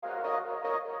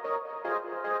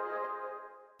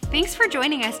Thanks for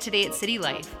joining us today at City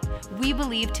Life. We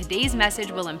believe today's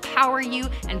message will empower you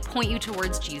and point you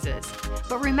towards Jesus.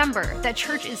 But remember that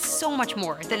church is so much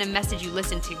more than a message you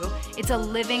listen to. It's a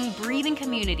living, breathing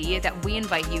community that we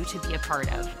invite you to be a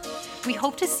part of. We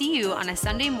hope to see you on a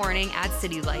Sunday morning at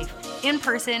City Life, in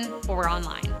person or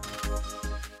online.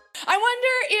 I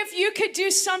wonder if you could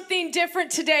do something different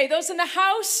today. Those in the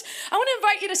house, I want to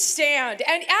invite you to stand.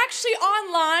 And actually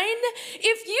online,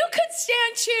 if you could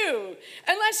stand too,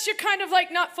 unless you're kind of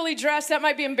like not fully dressed, that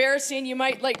might be embarrassing. You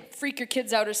might like freak your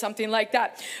kids out or something like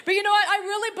that. But you know what? I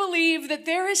really believe that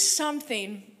there is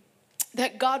something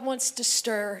that God wants to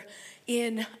stir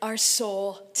in our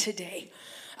soul today.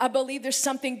 I believe there's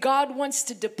something God wants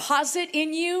to deposit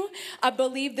in you. I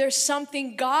believe there's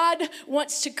something God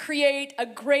wants to create a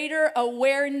greater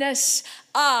awareness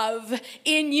of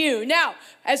in you. Now,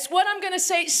 as what I'm going to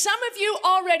say, some of you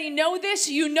already know this.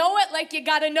 You know it like you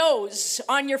got a nose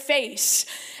on your face.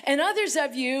 And others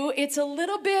of you, it's a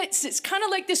little bit, it's kind of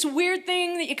like this weird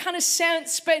thing that you kind of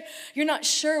sense, but you're not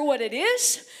sure what it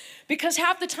is. Because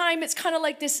half the time it's kind of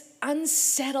like this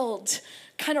unsettled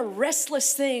kind of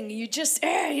restless thing. You just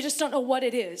don't know what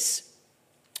it is.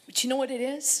 But you know what it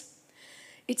is?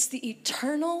 It's the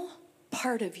eternal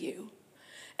part of you.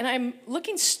 And I'm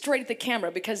looking straight at the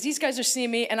camera because these guys are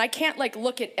seeing me and I can't like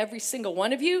look at every single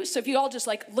one of you. So if you all just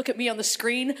like look at me on the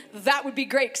screen, that would be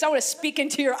great because I want to speak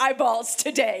into your eyeballs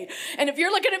today. And if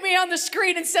you're looking at me on the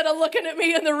screen instead of looking at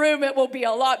me in the room, it will be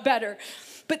a lot better.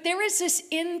 But there is this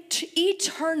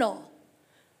eternal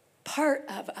part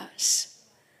of us.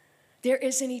 There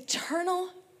is an eternal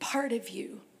part of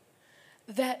you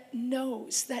that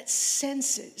knows, that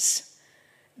senses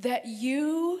that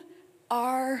you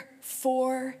are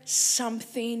for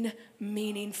something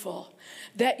meaningful,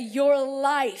 that your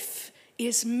life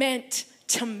is meant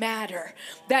to matter,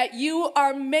 that you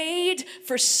are made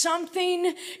for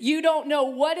something. You don't know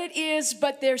what it is,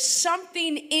 but there's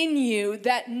something in you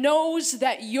that knows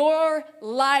that your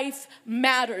life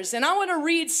matters. And I want to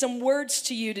read some words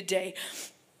to you today.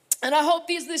 And I hope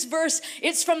this verse,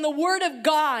 it's from the Word of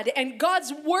God, and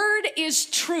God's Word is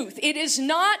truth. It is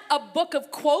not a book of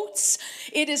quotes.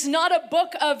 It is not a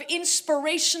book of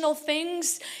inspirational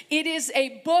things. It is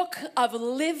a book of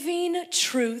living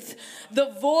truth, the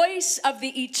voice of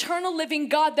the eternal living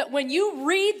God, that when you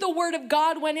read the Word of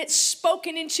God, when it's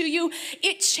spoken into you,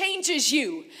 it changes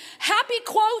you. Happy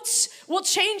quotes will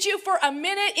change you for a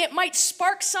minute. It might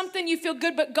spark something, you feel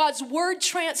good, but God's Word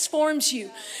transforms you.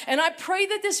 And I pray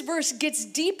that this verse gets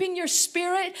deep in your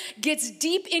spirit, gets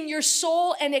deep in your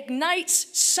soul, and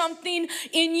ignites something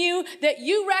in you that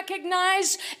you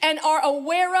recognize and are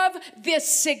aware of the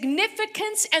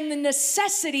significance and the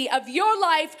necessity of your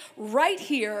life right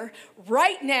here,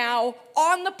 right now,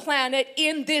 on the planet,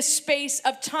 in this space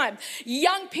of time.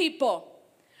 Young people,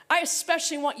 I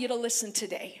especially want you to listen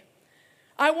today.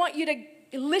 I want you to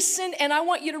listen, and I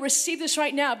want you to receive this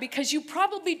right now because you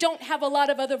probably don't have a lot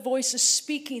of other voices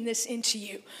speaking this into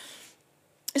you.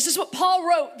 This is what Paul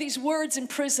wrote, these words in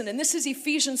prison, and this is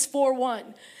Ephesians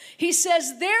 4:1. He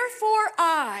says, "Therefore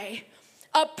I,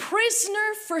 a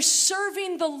prisoner for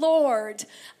serving the Lord,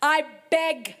 I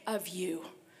beg of you."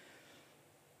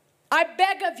 I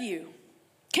beg of you.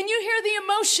 Can you hear the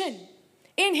emotion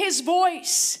in his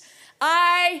voice?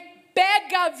 I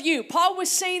beg of you. Paul was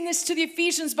saying this to the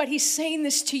Ephesians, but he's saying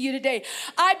this to you today.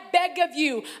 I beg of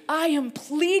you. I am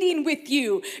pleading with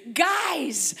you.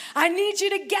 Guys, I need you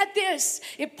to get this.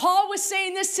 If Paul was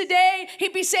saying this today,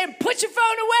 he'd be saying, put your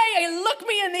phone away and look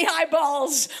me in the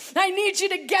eyeballs. I need you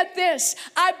to get this.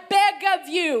 I beg of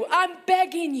you. I'm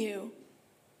begging you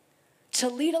to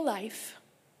lead a life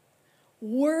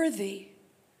worthy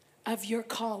of your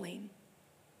calling.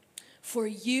 For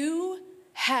you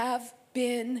have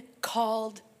been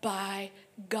called by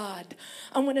God.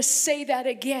 I'm going to say that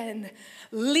again.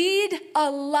 Lead a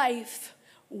life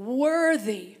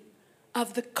worthy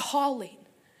of the calling,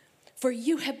 for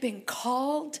you have been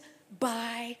called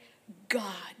by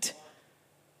God.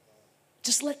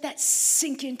 Just let that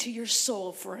sink into your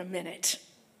soul for a minute.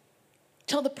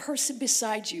 Tell the person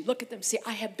beside you, look at them, say,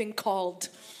 I have been called.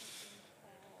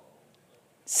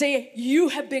 Say, you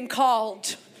have been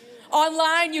called.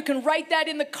 Online, you can write that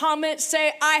in the comments.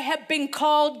 Say, I have been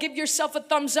called. Give yourself a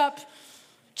thumbs up.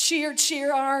 Cheer,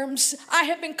 cheer arms. I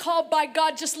have been called by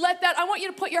God. Just let that. I want you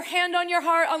to put your hand on your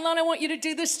heart. Online, I want you to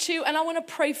do this too. And I want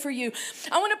to pray for you.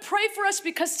 I want to pray for us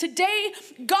because today,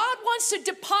 God wants to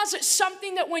deposit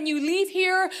something that when you leave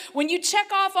here, when you check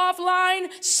off offline,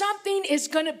 something is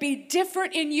going to be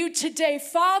different in you today.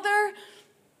 Father,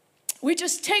 we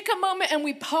just take a moment and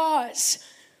we pause.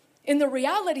 in the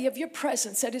reality of your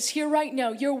presence that is here right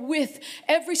now. You're with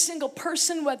every single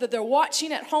person, whether they're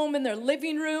watching at home in their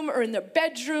living room or in their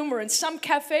bedroom or in some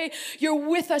cafe. You're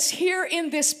with us here in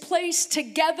this place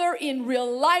together in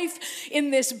real life,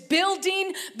 in this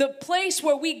building, the place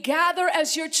where we gather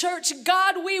as your church.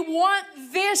 God, we want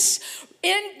this,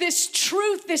 in this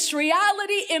truth, this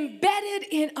reality embedded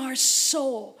in our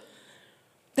soul.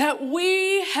 That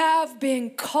we have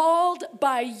been called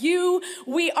by you.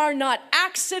 We are not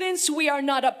accidents. We are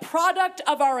not a product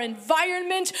of our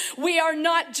environment. We are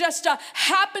not just a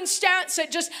happenstance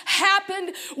that just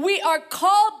happened. We are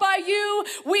called by you.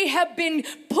 We have been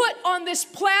put on this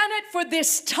planet for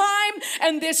this time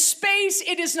and this space.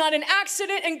 It is not an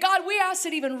accident. And God, we ask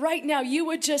that even right now you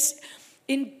would just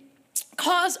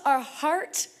cause our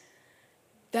heart,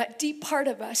 that deep part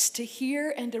of us, to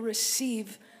hear and to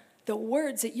receive the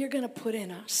words that you're going to put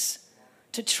in us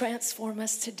to transform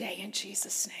us today in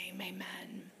Jesus' name.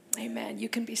 Amen. Amen. You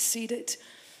can be seated.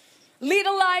 Lead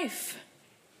a life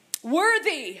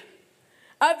worthy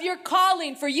of your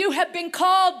calling, for you have been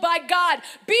called by God.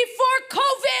 Before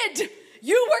COVID,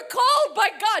 you were called by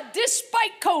God.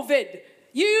 Despite COVID,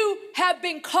 you have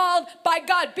been called by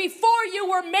God. Before you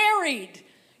were married,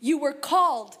 you were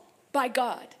called by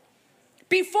God.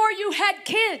 Before you had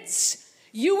kids,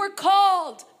 you were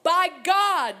called by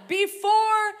God.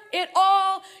 Before it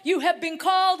all, you have been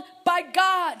called by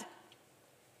God.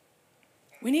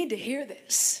 We need to hear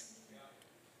this.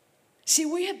 See,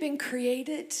 we have been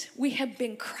created, we have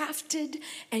been crafted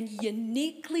and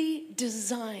uniquely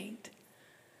designed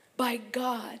by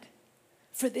God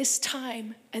for this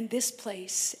time and this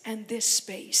place and this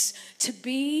space to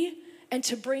be and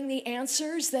to bring the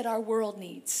answers that our world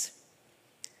needs.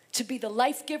 To be the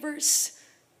life givers,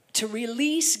 to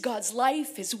release God's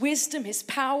life, his wisdom, his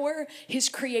power, his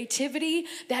creativity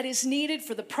that is needed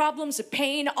for the problems of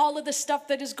pain, all of the stuff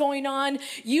that is going on.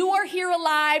 You are here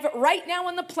alive right now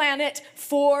on the planet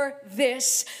for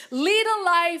this. Lead a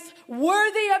life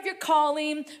worthy of your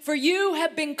calling, for you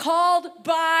have been called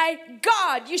by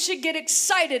God. You should get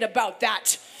excited about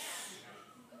that.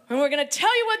 And we're going to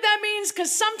tell you what that means,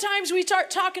 because sometimes we start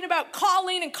talking about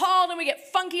calling and called and we get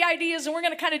funky ideas, and we're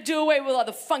going to kind of do away with all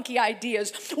the funky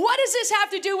ideas. What does this have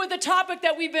to do with the topic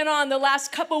that we've been on the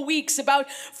last couple weeks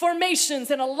about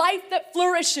formations and a life that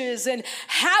flourishes and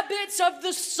habits of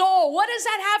the soul? What does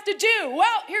that have to do?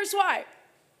 Well, here's why.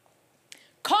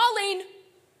 Calling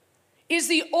is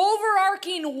the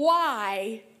overarching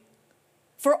why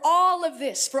for all of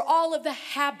this, for all of the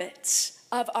habits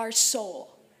of our soul.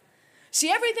 See,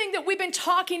 everything that we've been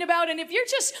talking about, and if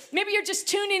maybe you're just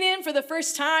tuning in for the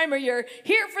first time, or you're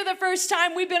here for the first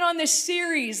time, we've been on this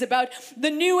series about the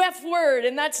new F word,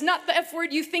 and that's not the F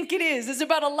word you think it is. It's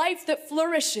about a life that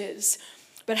flourishes.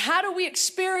 But how do we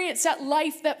experience that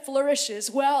life that flourishes?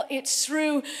 Well, it's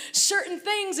through certain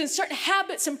things and certain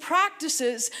habits and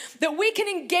practices that we can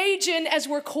engage in as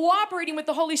we're cooperating with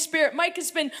the Holy Spirit.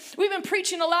 We've been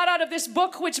preaching a lot out of this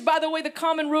book, which, by the way, The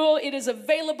Common Rule, it is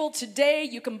available today.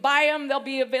 You can buy them. They'll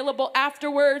be available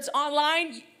afterwards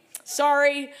online.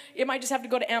 Sorry, you might just have to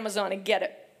go to Amazon and get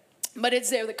it. But it's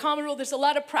there. The Common Rule, there's a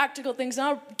lot of practical things, and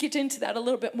I'll get into that a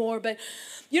little bit more. But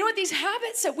you know what? These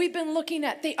habits that we've been looking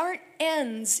at, they aren't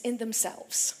ends in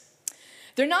themselves.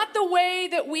 They're not the way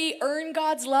that we earn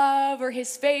God's love or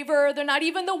his favor. They're not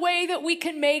even the way that we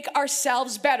can make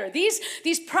ourselves better. These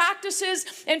practices,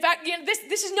 in fact,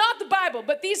 this is not the Bible,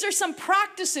 but these are some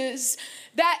practices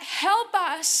that help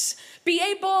us be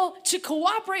able to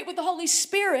cooperate with the Holy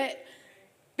Spirit,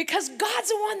 because God's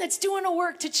the one that's doing a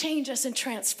work to change us and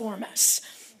transform us.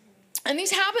 And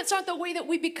these habits aren't the way that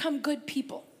we become good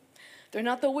people. They're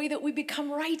not the way that we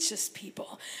become righteous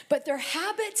people. But they're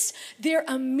habits, they're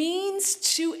a means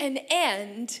to an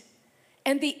end.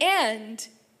 And the end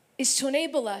is to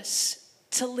enable us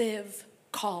to live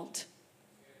called.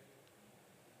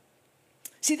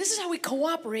 See, this is how we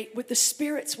cooperate with the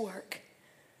Spirit's work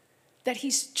that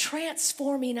he's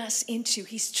transforming us into.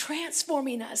 He's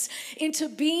transforming us into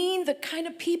being the kind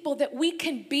of people that we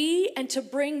can be, and to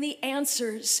bring the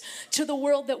answers to the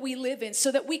world that we live in,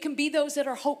 so that we can be those that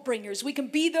are hope bringers. We can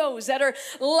be those that are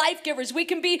life givers. We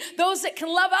can be those that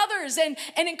can love others and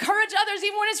encourage others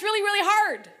even when it's really, really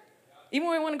hard. Even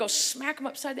when we want to go smack them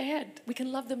upside the head, we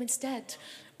can love them instead.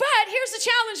 But here's the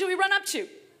challenge that we run up to.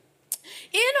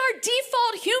 In our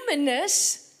default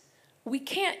humanness, we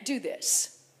can't do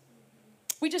this.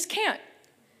 We just can't.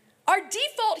 Our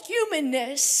default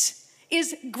humanness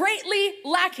is greatly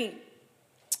lacking.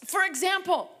 For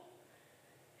example,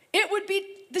 it would be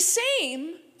the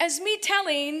same as me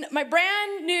telling my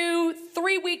brand new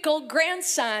 3-week-old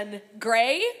grandson,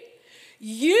 Gray,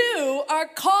 You are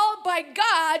called by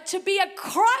God to be a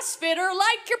CrossFitter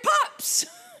like your pops.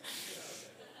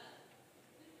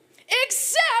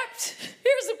 Except,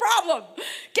 here's the problem.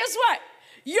 Guess what?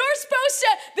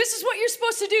 This is what you're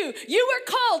supposed to do. You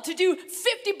were called to do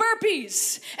 50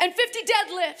 burpees and 50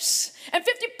 deadlifts and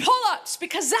 50 pull-ups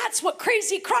because that's what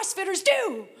crazy CrossFitters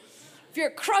do. If you're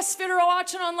a CrossFitter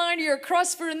watching online or you're a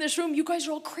CrossFitter in this room, you guys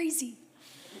are all crazy.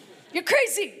 You're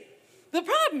crazy. The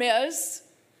problem is,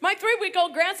 my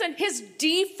 3-week-old grandson, his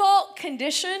default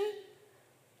condition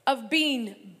of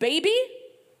being baby,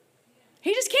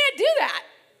 he just can't do that.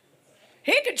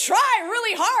 He could try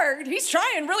really hard. He's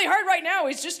trying really hard right now.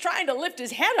 He's just trying to lift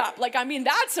his head up.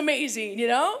 That's amazing, you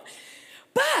know?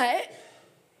 But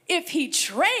if he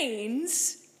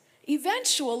trains,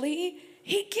 eventually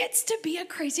he gets to be a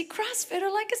crazy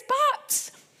CrossFitter like his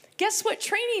pops. Guess what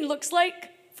training looks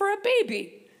like for a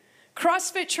baby?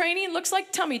 CrossFit training looks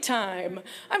like tummy time.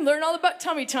 I'm learning all about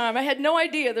tummy time. I had no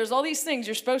idea there's all these things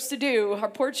you're supposed to do. Our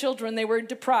poor children, they were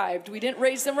deprived. We didn't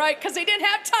raise them right because they didn't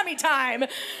have tummy time.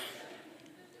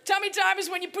 Tummy time is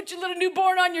when you put your little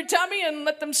newborn on your tummy and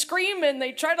let them scream and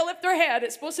they try to lift their head.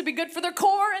 It's supposed to be good for their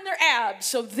core and their abs.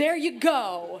 So there you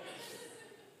go.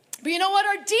 But you know what?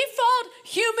 Our default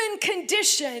human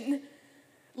condition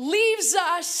leaves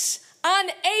us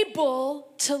unable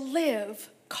to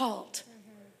live called.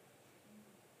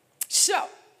 So,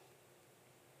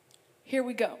 here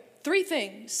we go. 3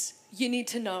 things you need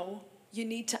to know, you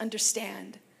need to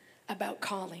understand about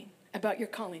calling, about your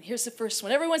calling. Here's the first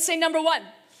one. Everyone say number 1.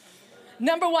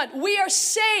 Number 1, we are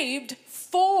saved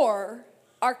for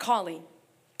our calling.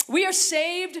 We are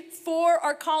saved for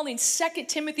our calling. 2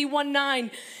 Timothy 1:9. You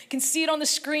can see it on the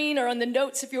screen or on the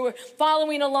notes if you're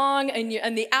following along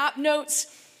and the app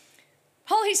notes.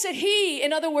 Paul, he said,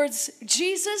 in other words,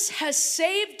 Jesus has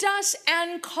saved us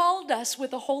and called us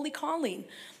with a holy calling,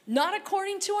 not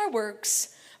according to our works,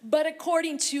 but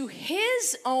according to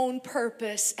his own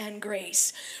purpose and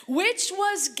grace, which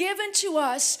was given to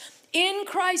us in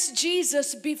Christ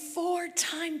Jesus before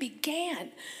time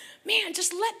began. Man,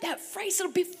 just let that phrase,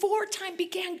 before time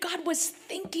began, God was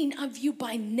thinking of you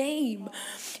by name.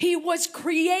 He was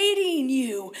creating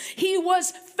you. He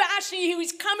was fashioning you.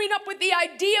 He's coming up with the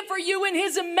idea for you in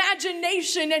his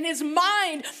imagination and his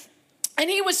mind. And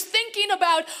he was thinking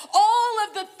about all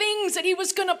of the things that he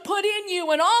was going to put in you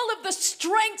and all of the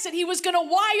strengths that he was going to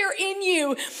wire in you.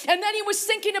 And then he was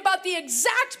thinking about the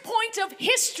exact point of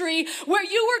history where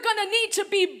you were going to need to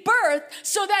be birthed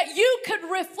so that you could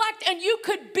reflect and you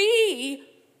could be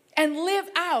and live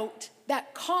out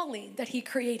that calling that he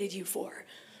created you for.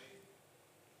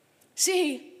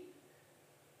 See,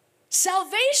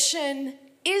 salvation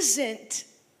isn't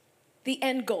the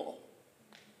end goal.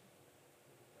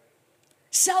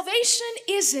 Salvation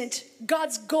isn't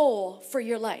God's goal for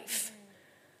your life.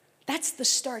 That's the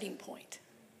starting point.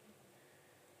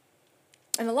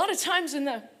 And a lot of times I'm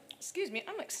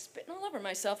like spitting all over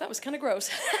myself. That was kind of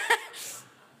gross.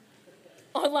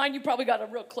 Online, you probably got a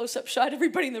real close-up shot.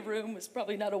 Everybody in the room was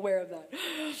probably not aware of that.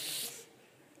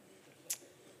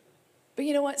 But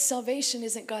you know what? Salvation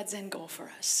isn't God's end goal for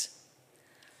us.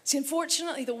 See,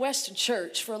 unfortunately, the Western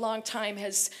church for a long time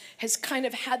has kind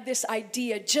of had this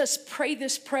idea, just pray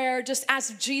this prayer, just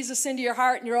ask Jesus into your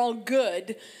heart and you're all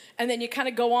good. And then you kind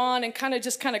of go on and kind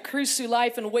of cruise through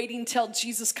life and waiting until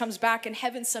Jesus comes back in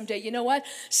heaven someday. You know what?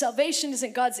 Salvation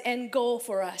isn't God's end goal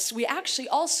for us. We actually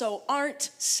also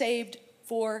aren't saved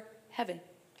for heaven.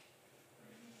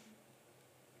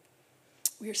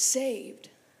 We are saved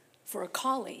for a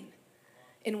calling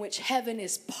in which heaven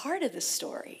is part of the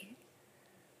story.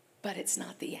 But it's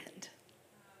not the end.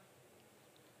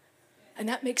 And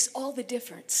that makes all the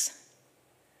difference.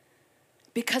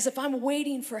 Because if I'm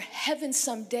waiting for heaven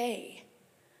someday,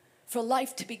 for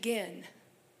life to begin,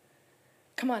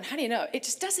 come on, how do you know? It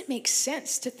just doesn't make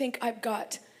sense to think I've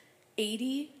got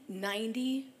 80,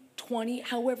 90, 20,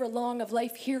 however long of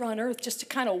life here on earth just to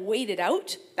kind of wait it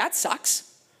out. That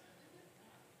sucks.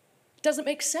 It doesn't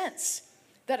make sense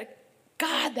that a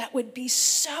God that would be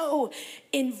so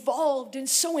involved and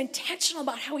so intentional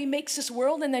about how he makes this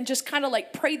world and then just kind of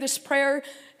like pray this prayer,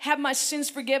 have my sins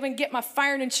forgiven, get my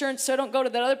fire and insurance so I don't go to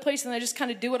that other place and I just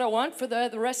kind of do what I want for the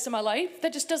rest of my life.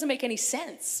 That just doesn't make any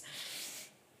sense.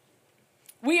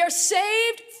 We are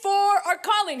saved for our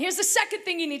calling. Here's the second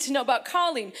thing you need to know about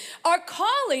calling. Our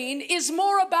calling is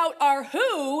more about our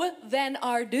who than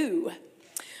our do.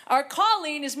 Our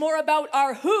calling is more about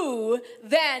our who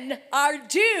than our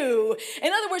do.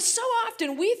 In other words, so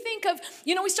often we think of,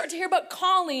 we start to hear about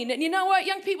calling. And you know what,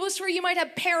 young people, this is where you might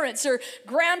have parents or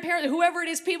grandparents, whoever it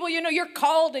is, people, you're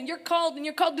called and you're called and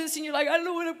you're called to this and you're like, I don't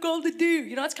know what I'm called to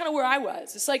do. That's kind of where I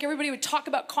was. It's like everybody would talk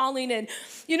about calling. And,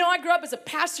 I grew up as a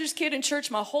pastor's kid in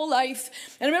church my whole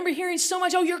life. And I remember hearing so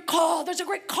much, oh, you're called. There's a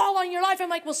great call on your life. I'm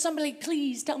like, well, somebody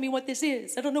please tell me what this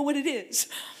is. I don't know what it is.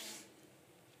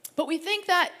 But we think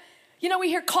that, we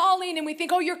hear calling and we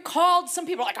think, oh, you're called. Some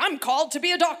people are like, I'm called to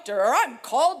be a doctor, or I'm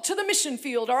called to the mission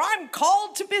field, or I'm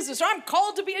called to business, or I'm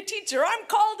called to be a teacher, or I'm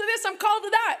called to this, I'm called to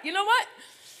that. You know what?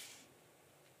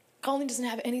 Calling doesn't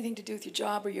have anything to do with your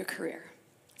job or your career.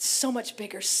 It's so much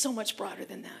bigger, so much broader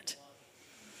than that.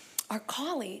 Our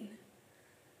calling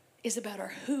is about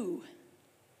our who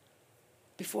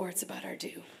before it's about our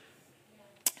do.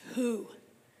 Who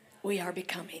we are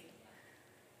becoming.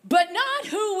 But not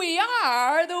who we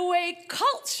are the way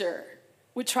culture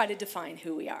would try to define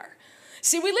who we are.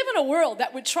 See, we live in a world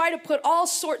that would try to put all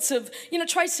sorts of,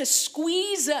 tries to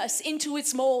squeeze us into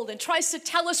its mold and tries to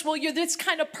tell us, well, you're this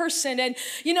kind of person. And,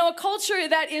 a culture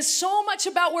that is so much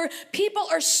about where people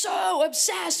are so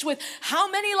obsessed with how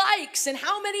many likes and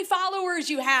how many followers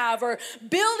you have, or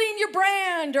building your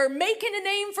brand, or making a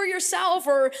name for yourself,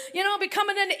 or,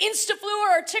 becoming an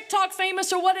Instafluer or TikTok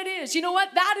famous, or what it is. You know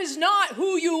what? That is not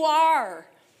who you are.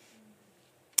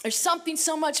 There's something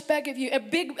so much big of you,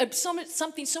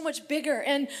 something so much bigger.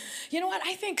 And you know what?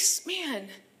 I think, man,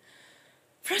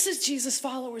 for us as Jesus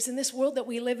followers in this world that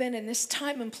we live in this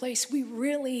time and place, we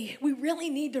really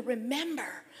need to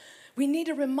remember. We need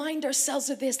to remind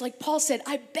ourselves of this. Like Paul said,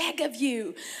 I beg of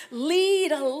you,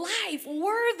 lead a life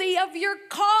worthy of your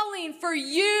calling, for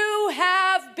you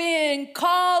have been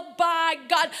called by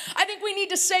God. I think we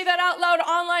need to say that out loud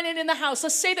online and in the house.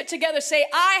 Let's say that together. Say,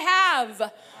 I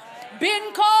have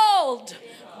been called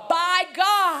by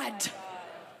God.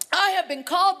 I have been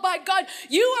called by God.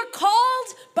 You are called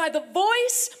by the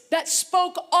voice that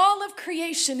spoke all of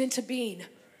creation into being.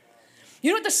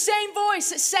 The same voice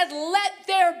that said, let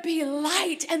there be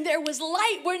light, and there was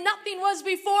light where nothing was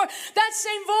before. That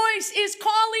same voice is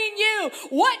calling you.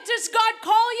 What does God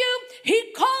call you?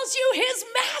 He calls you his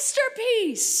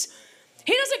masterpiece.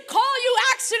 He doesn't call you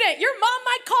accident. Your mom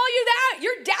might call you that.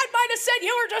 Your dad might have said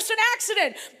you were just an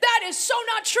accident. That is so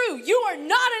not true. You are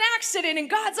not an accident in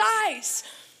God's eyes.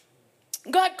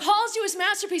 God calls you his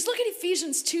masterpiece. Look at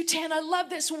Ephesians 2:10. I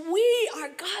love this. We are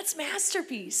God's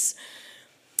masterpiece.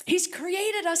 He's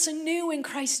created us anew in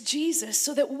Christ Jesus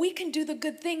so that we can do the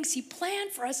good things he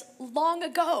planned for us long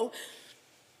ago.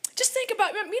 Just think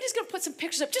about, Mita's going to put some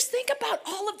pictures up. Just think about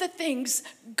all of the things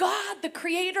God, the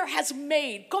Creator, has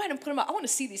made. Go ahead and put them up. I want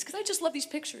to see these because I just love these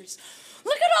pictures.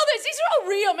 Look at all this. These are all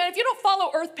real, man. If you don't follow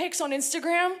Earth Pics on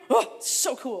Instagram,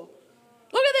 so cool.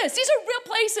 Look at this. These are real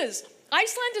places.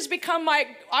 Iceland has become I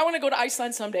want to go to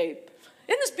Iceland someday. Isn't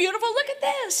this beautiful? Look at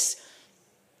this.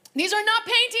 These are not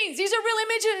paintings. These are real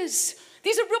images.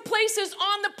 These are real places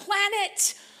on the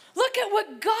planet. Look at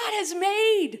what God has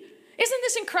made. Isn't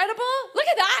this incredible? Look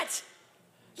at that.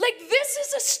 Like, this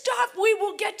is the stuff we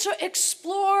will get to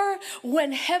explore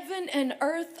when heaven and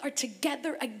earth are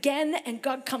together again and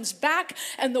God comes back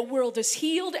and the world is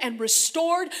healed and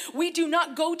restored. We do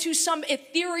not go to some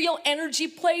ethereal energy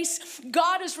place.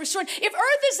 God is restored. If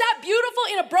earth is that beautiful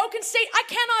in a broken state, I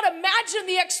cannot imagine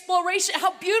the exploration,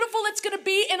 how beautiful it's going to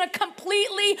be in a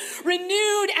completely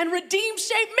renewed and redeemed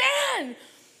state. Man,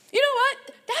 you know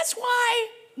what? That's why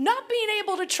not being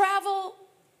able to travel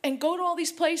and go to all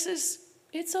these places,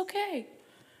 it's okay.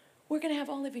 We're going to have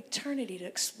all of eternity to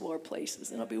explore places,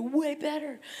 and it'll be way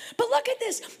better. But look at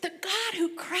this. The God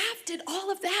who crafted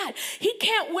all of that, he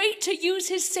can't wait to use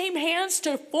his same hands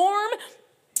to form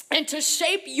and to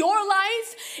shape your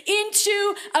life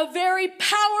into a very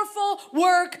powerful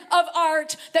work of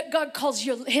art that God calls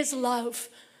his love.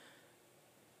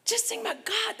 Just think about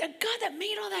God, the God that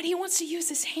made all that. He wants to use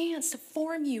his hands to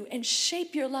form you and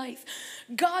shape your life.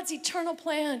 God's eternal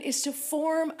plan is to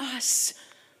form us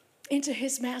into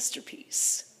his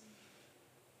masterpiece.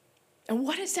 And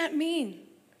what does that mean?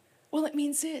 Well, it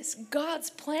means this. God's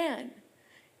plan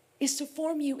is to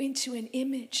form you into an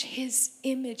image,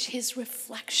 his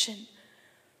reflection.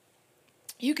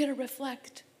 You get to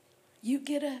reflect. You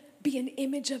get to be an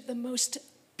image of the most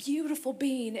beautiful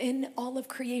being in all of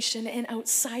creation and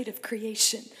outside of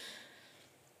creation.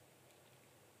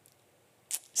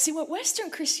 See, what Western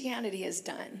Christianity has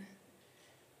done,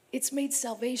 it's made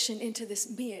salvation into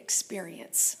this me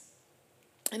experience.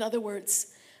 In other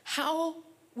words, how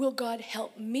will God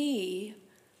help me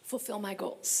fulfill my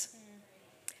goals?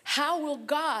 How will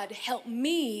God help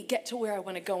me get to where I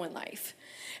want to go in life?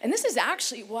 And this is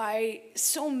actually why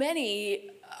so many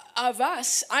of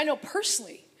us, I know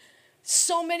personally,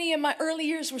 so many in my early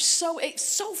years were so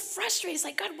frustrated. It's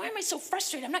like, God, why am I so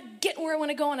frustrated? I'm not getting where I want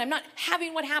to go, and I'm not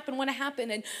having what happened when it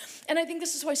happened. And I think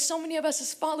this is why so many of us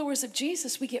as followers of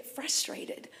Jesus, we get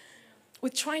frustrated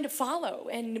with trying to follow.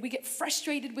 And we get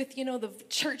frustrated with, the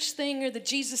church thing or the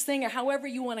Jesus thing or however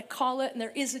you want to call it, and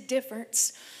there is a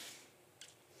difference.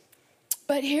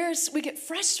 But we get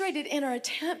frustrated in our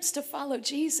attempts to follow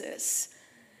Jesus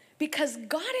because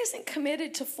God isn't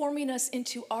committed to forming us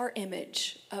into our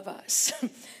image of us.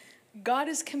 God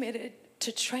is committed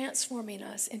to transforming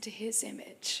us into his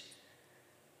image.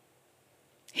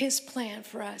 His plan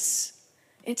for us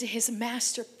into his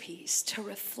masterpiece to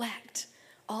reflect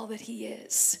all that he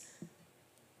is.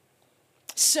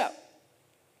 So,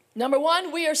 number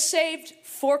one, we are saved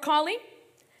for calling.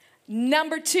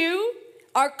 Number two,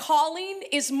 our calling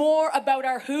is more about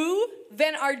our who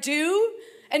than our do.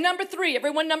 And number three,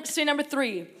 everyone say number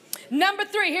three. Number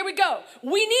three, here we go.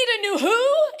 We need a new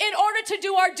who in order to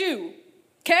do our do.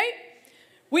 Okay?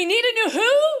 We need a new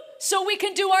who so we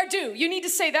can do our do. You need to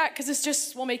say that because it's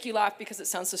just will make you laugh because it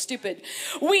sounds so stupid.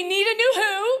 We need a new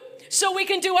who so we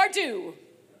can do our do.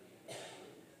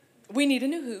 We need a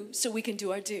new who so we can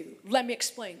do our do. Let me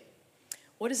explain.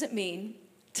 What does it mean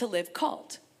to live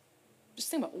called? Just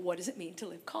think about what does it mean to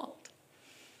live called?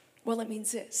 Well, it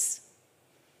means this.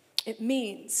 It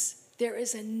means there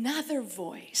is another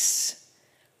voice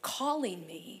calling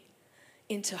me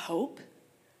into hope,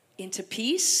 into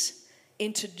peace,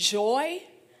 into joy,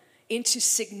 into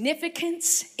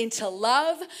significance, into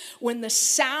love, when the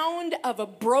sound of a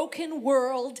broken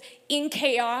world in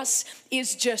chaos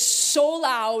is just so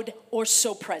loud or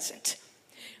so present.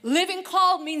 Living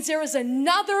called means there is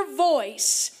another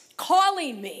voice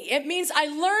calling me. It means I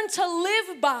learn to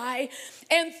live by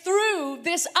and through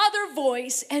this other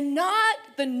voice and not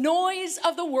the noise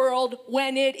of the world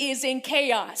when it is in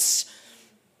chaos.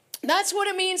 That's what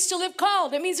it means to live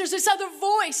called. It means there's this other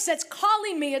voice that's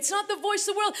calling me. It's not the voice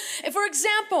of the world. For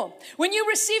example, when you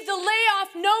receive the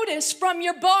layoff notice from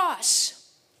your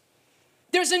boss,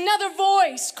 there's another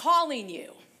voice calling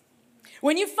you.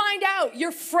 When you find out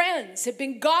your friends have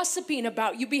been gossiping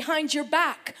about you behind your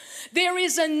back, there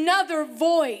is another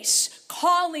voice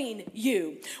calling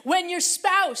you. When your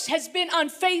spouse has been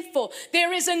unfaithful,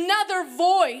 there is another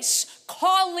voice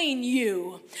calling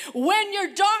you. When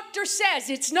your doctor says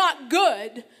it's not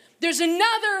good, there's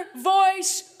another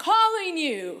voice calling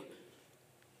you.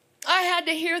 I had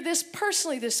to hear this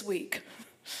personally this week.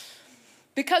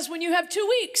 Because when you have 2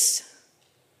 weeks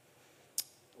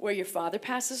where your father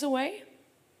passes away,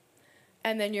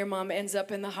 and then your mom ends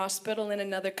up in the hospital in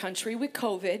another country with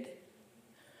COVID,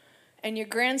 and your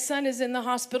grandson is in the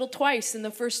hospital twice in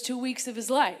the first 2 weeks of his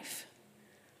life,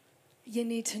 you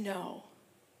need to know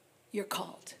you're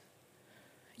called.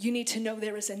 You need to know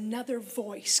there is another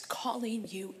voice calling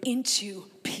you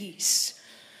into peace.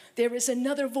 There is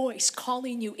another voice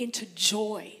calling you into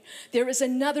joy. There is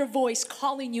another voice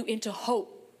calling you into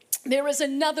hope. There is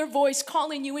another voice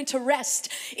calling you into rest,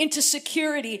 into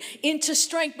security, into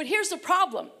strength. But here's the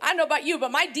problem. I don't know about you, but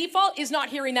my default is not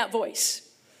hearing that voice.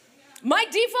 My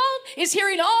default is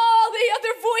hearing all the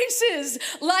other voices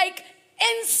like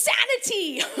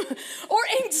insanity or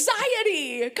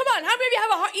anxiety. Come on, how many of you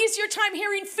have an easier time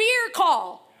hearing fear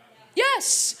call?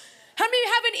 Yes. How many of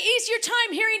you have an easier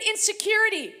time hearing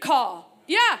insecurity call?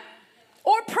 Yeah.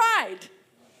 Or pride.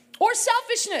 Or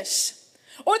selfishness.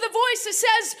 Or the voice that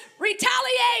says,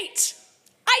 retaliate,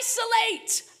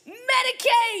 isolate,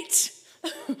 medicate.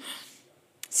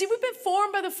 See, we've been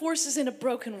formed by the forces in a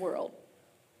broken world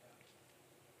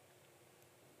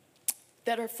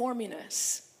that are forming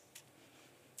us.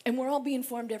 And we're all being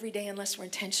formed every day unless we're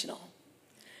intentional.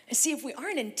 And see, if we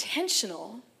aren't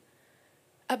intentional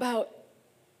about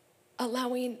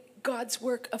allowing God's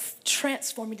work of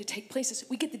transforming to take place,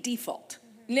 we get the default.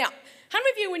 Now, how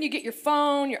many of you, when you get your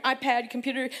phone, your iPad, your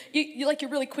computer, you're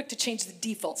really quick to change the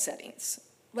default settings?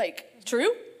 Like,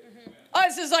 true?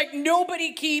 Us is like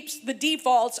nobody keeps the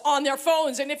defaults on their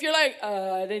phones. And if you're like,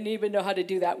 I didn't even know how to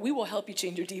do that, we will help you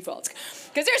change your defaults.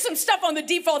 Because there's some stuff on the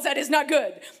defaults that is not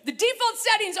good. The default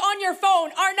settings on your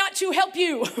phone are not to help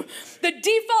you. The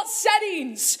default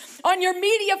settings on your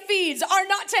media feeds are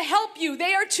not to help you.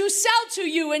 They are to sell to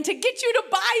you and to get you to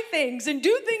buy things and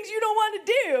do things you don't want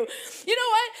to do. You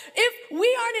know what? If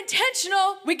we aren't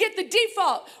intentional, we get the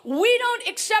default. We don't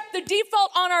accept the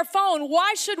default on our phone.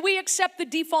 Why should we accept the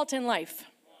default in life?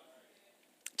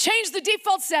 Change the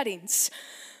default settings.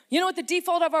 You know what the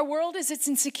default of our world is? It's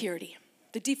insecurity.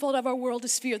 The default of our world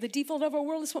is fear. The default of our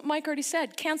world is what Mike already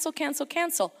said. Cancel, cancel,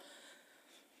 cancel.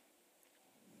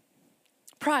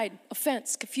 Pride,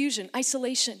 offense, confusion,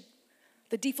 isolation.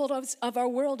 The default of our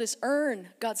world is earn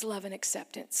God's love and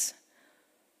acceptance.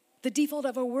 The default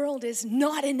of our world is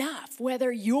not enough,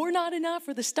 whether you're not enough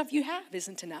or the stuff you have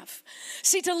isn't enough.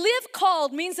 See, to live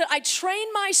called means that I train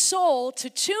my soul to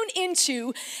tune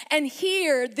into and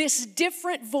hear this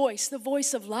different voice, the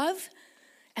voice of love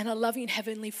and a loving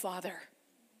Heavenly Father.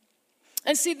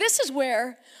 And see, this is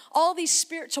where all these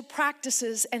spiritual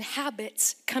practices and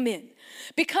habits come in.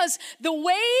 Because the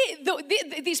way,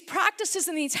 these practices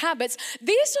and these habits,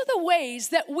 these are the ways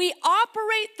that we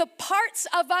operate the parts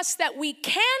of us that we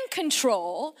can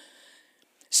control,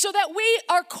 so that we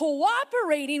are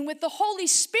cooperating with the Holy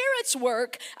Spirit's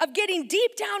work of getting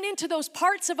deep down into those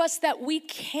parts of us that we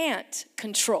can't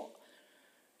control.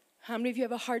 How many of you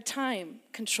have a hard time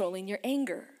controlling your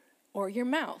anger or your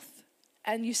mouth?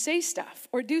 And you say stuff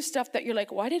or do stuff that you're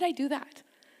like, why did I do that?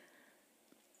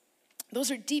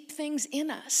 Those are deep things in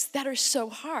us that are so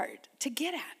hard to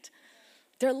get at.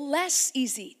 They're less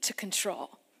easy to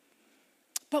control.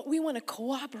 But we want to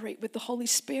cooperate with the Holy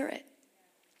Spirit.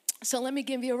 So let me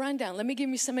give you a rundown. Let me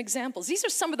give you some examples. These are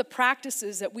some of the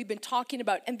practices that we've been talking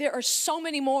about, and there are so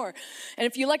many more. And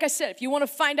if you, like I said, if you want to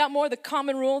find out more, the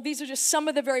common rule, these are just some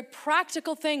of the very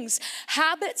practical things,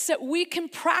 habits that we can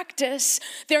practice.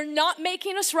 They're not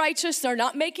making us righteous. They're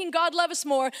not making God love us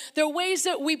more. They're ways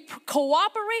that we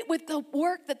cooperate with the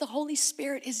work that the Holy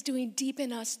Spirit is doing deep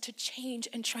in us to change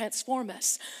and transform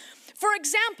us. For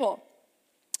example,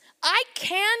 I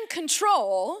can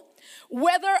control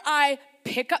whether I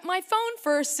pick up my phone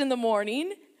first in the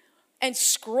morning and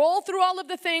scroll through all of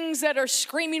the things that are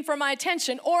screaming for my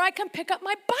attention, or I can pick up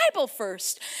my Bible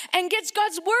first and get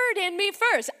God's word in me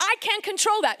first. I can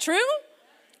control that, true?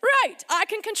 Right, I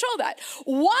can control that.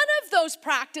 One of those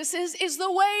practices is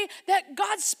the way that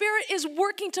God's Spirit is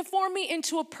working to form me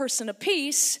into a person of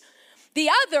peace. The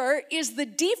other is the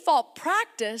default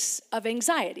practice of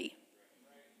anxiety.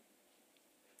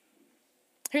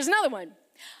 Here's another one.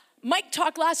 Mike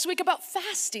talked last week about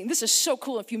fasting. This is so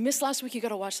cool. If you missed last week, you got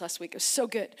to watch last week. It was so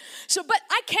good. But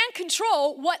I can't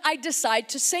control what I decide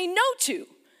to say no to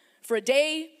for a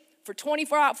day, for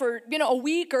 24 hours, for a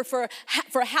week, or for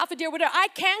half a day, or whatever. I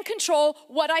can control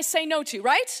what I say no to,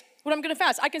 right? When I'm going to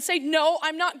fast, I can say, no,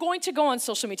 I'm not going to go on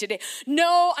social media today.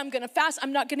 No, I'm going to fast.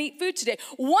 I'm not going to eat food today.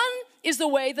 One is the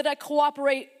way that I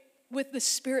cooperate with the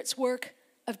Spirit's work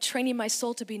of training my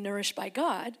soul to be nourished by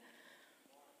God.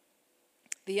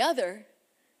 The other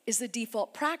is the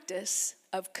default practice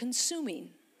of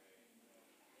consuming.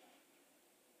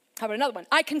 How about another one?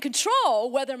 I can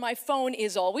control whether my phone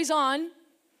is always on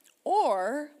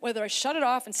or whether I shut it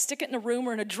off and stick it in a room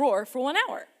or in a drawer for 1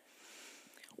 hour.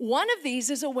 One of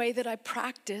these is a way that I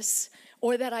practice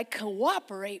or that I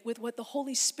cooperate with what the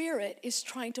Holy Spirit is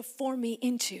trying to form me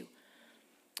into.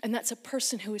 And that's a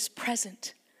person who is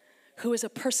present, who is a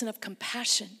person of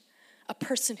compassion, a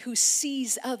person who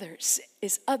sees others,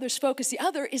 is others focused. The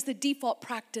other is the default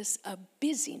practice of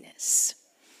busyness.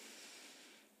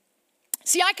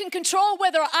 See, I can control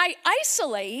whether I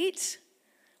isolate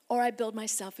or I build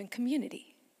myself in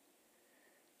community.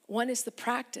 One is the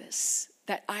practice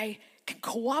that I can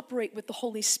cooperate with the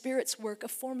Holy Spirit's work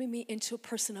of forming me into a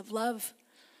person of love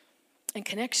and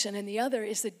connection. And the other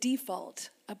is the default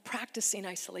of practicing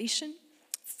isolation,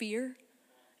 fear,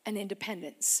 and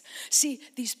independence. See,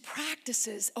 these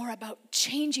practices are about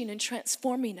changing and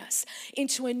transforming us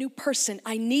into a new person.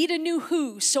 I need a new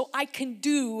who so I can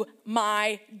do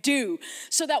my do.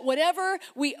 So that whatever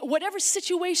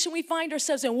situation we find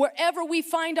ourselves in, wherever we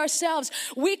find ourselves,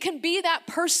 we can be that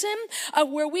person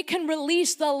where we can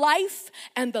release the life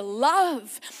and the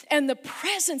love and the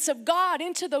presence of God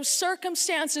into those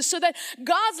circumstances so that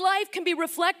God's life can be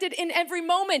reflected in every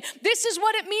moment. This is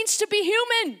what it means to be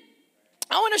human.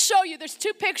 I want to show you, there's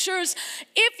 2 pictures.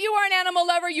 If you are an animal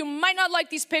lover, you might not like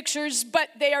these pictures, but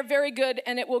they are very good,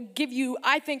 and it will give you,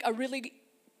 I think, a really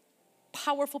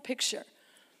powerful picture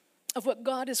of what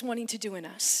God is wanting to do in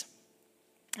us.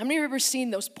 How many of you have ever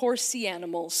seen those poor sea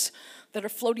animals that are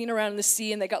floating around in the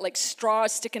sea and they got like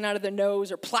straws sticking out of their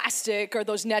nose or plastic or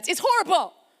those nets? It's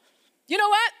horrible. You know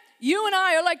what? You and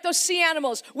I are like those sea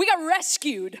animals. We got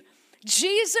rescued.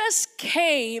 Jesus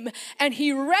came and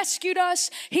he rescued us.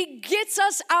 He gets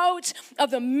us out of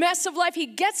the mess of life. He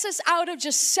gets us out of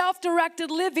just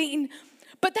self-directed living.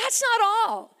 But that's not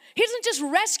all. He doesn't just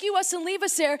rescue us and leave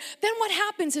us there. Then what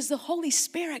happens is the Holy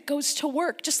Spirit goes to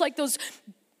work, just like those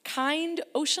kind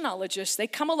oceanologists, they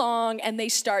come along and they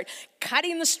start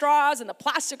cutting the straws and the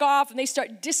plastic off, and they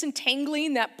start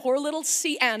disentangling that poor little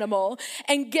sea animal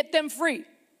and get them free.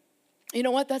 You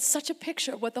know what? That's such a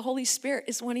picture of what the Holy Spirit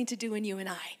is wanting to do in you and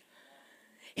I.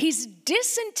 He's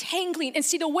disentangling. And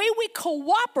see, the way we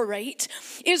cooperate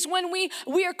is when we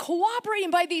are cooperating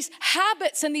by these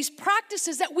habits and these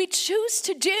practices that we choose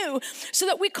to do, so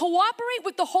that we cooperate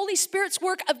with the Holy Spirit's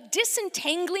work of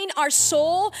disentangling our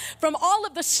soul from all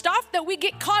of the stuff that we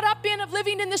get caught up in of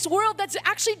living in this world that's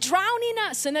actually drowning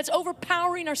us and that's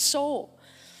overpowering our soul.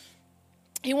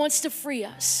 He wants to free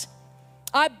us.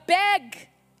 I beg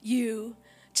you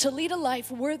to lead a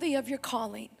life worthy of your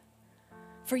calling,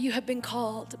 for you have been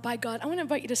called by God. I want to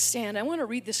invite you to stand. I want to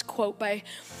read this quote by,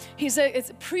 it's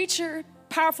a preacher,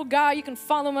 powerful guy. You can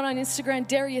follow him on Instagram,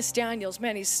 Darius Daniels.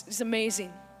 Man, he's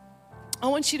amazing. I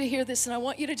want you to hear this, and I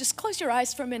want you to just close your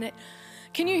eyes for a minute.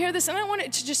 Can you hear this? And I don't want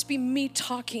it to just be me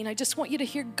talking. I just want you to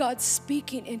hear God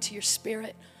speaking into your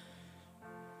spirit.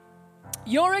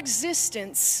 Your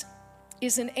existence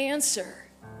is an answer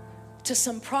to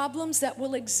some problems that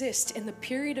will exist in the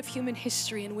period of human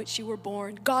history in which you were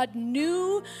born. God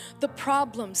knew the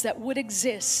problems that would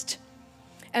exist,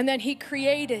 and then He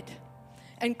created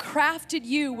and crafted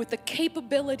you with the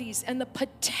capabilities and the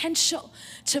potential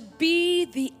to be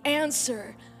the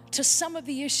answer to some of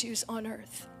the issues on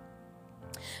earth.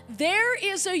 There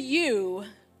is a you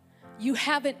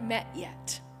haven't met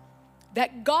yet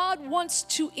that God wants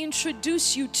to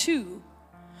introduce you to,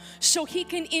 so He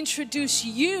can introduce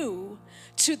you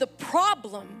to the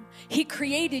problem He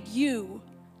created you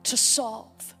to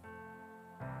solve.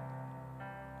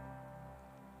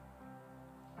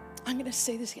 I'm going to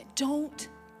say this again. Don't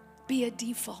be a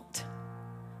default.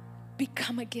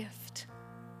 Become a gift.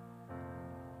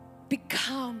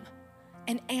 Become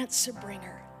an answer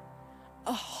bringer,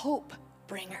 a hope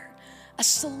bringer, a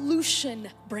solution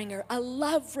bringer, a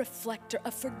love reflector,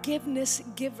 a forgiveness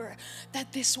giver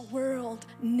that this world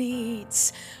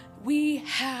needs. We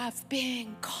have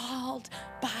been called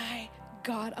by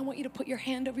God. I want you to put your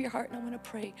hand over your heart, and I want to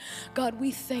pray. God, we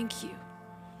thank you.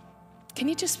 Can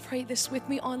you just pray this with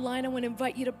me online? I want to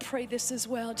invite you to pray this as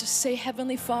well. Just say,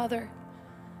 Heavenly Father,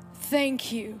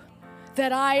 thank you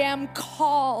that I am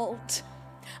called.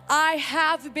 I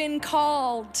have been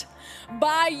called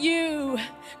by you,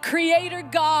 Creator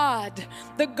God,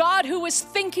 the God who is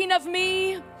thinking of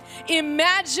me,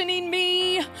 imagining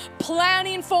me,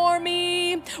 planning for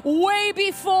me way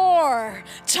before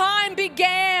time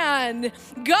began.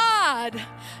 God,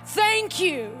 thank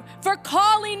you for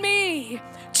calling me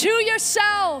to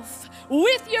yourself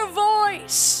with your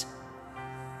voice.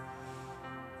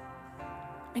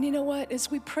 And you know what?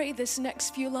 As we pray this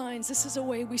next few lines, this is a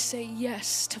way we say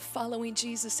yes to following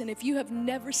Jesus. And if you have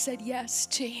never said yes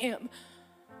to Him,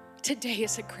 today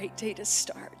is a great day to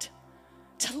start.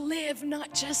 To live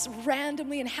not just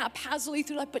randomly and haphazardly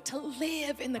through life, but to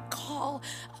live in the call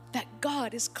that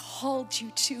God has called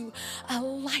you to. A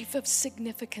life of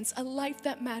significance, a life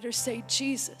that matters. Say,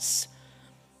 Jesus,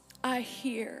 I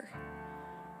hear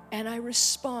and I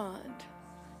respond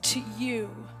to you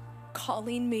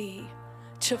calling me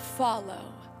to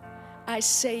follow. I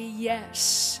say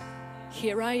yes,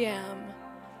 here I am.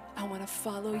 I want to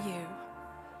follow you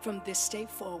from this day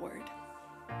forward.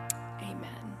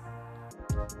 Amen.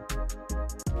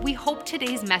 We hope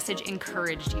today's message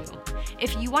encouraged you.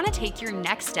 If you want to take your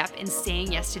next step in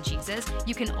saying yes to Jesus,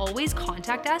 you can always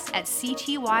contact us at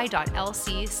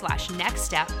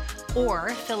cty.lc/nextstep or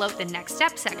fill out the next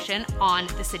step section on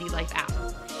the City Life app.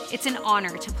 It's an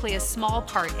honor to play a small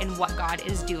part in what God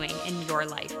is doing in your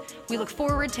life. We look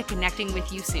forward to connecting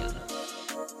with you soon.